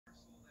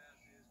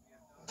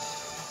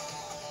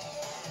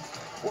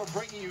We're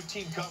bringing you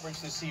team coverage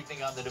this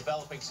evening on the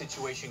developing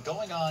situation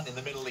going on in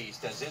the Middle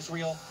East as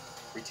Israel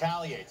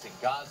retaliates in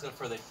Gaza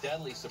for the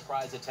deadly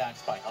surprise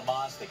attacks by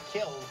Hamas that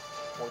killed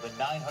more than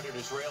 900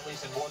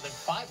 Israelis and more than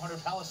 500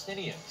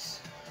 Palestinians.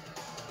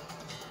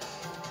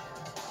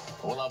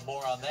 We'll have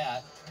more on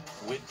that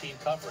with team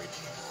coverage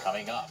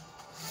coming up.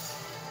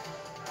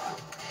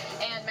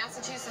 And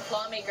Massachusetts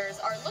lawmakers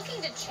are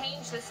looking to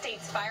change the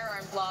state's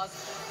firearms laws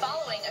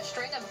following a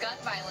string of gun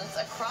violence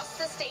across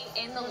the state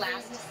in the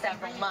last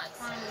several months.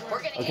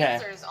 We're getting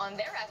answers on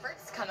their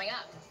efforts coming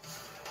up.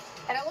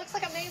 And it looks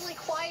like a mainly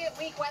quiet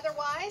week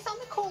weather-wise on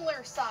the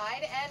cooler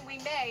side, and we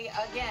may,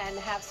 again,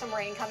 have some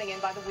rain coming in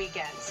by the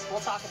weekends.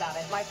 We'll talk about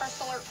it. My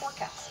first alert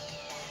forecast.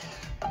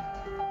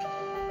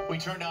 We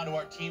turn now to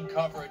our team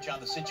coverage on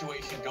the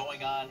situation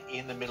going on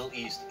in the Middle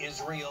East.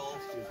 Israel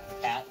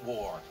at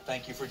war.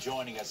 Thank you for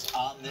joining us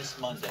on this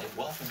Monday.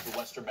 Welcome to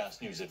Western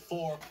Mass News at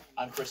 4.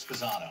 I'm Chris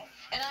Pisano.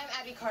 And I'm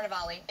Abby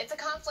Carnevale. It's a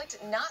conflict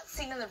not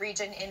seen in the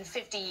region in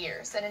 50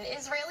 years, and an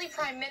Israeli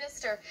prime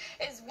minister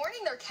is warning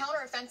their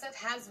counteroffensive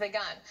has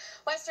begun.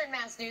 Western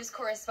Mass News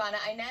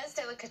correspondent Inez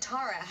de la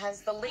Catara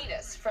has the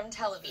latest from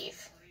Tel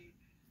Aviv.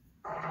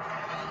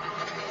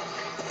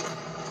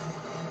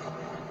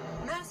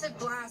 Massive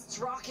blasts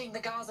rocking the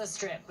Gaza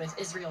Strip, with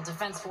Israel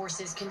Defense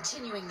Forces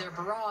continuing their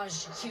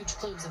barrage, huge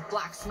plumes of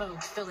black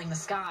smoke filling the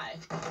sky.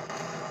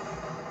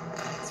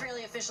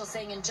 Israeli officials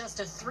saying in just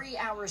a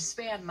 3-hour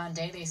span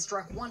Monday, they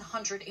struck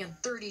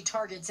 130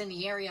 targets in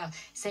the area,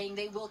 saying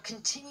they will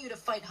continue to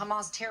fight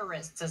Hamas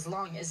terrorists as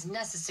long as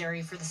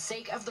necessary for the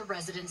sake of the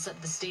residents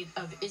of the state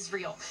of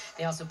Israel.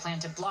 They also plan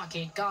to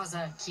blockade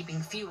Gaza,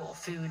 keeping fuel,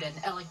 food, and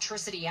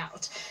electricity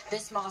out.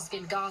 This mosque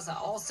in Gaza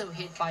also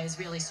hit by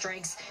Israeli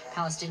strikes.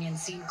 Palestinians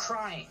seen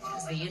crying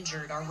as the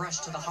injured are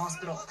rushed to the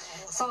hospital.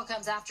 This all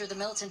comes after the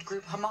militant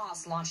group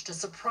Hamas launched a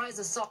surprise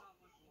assault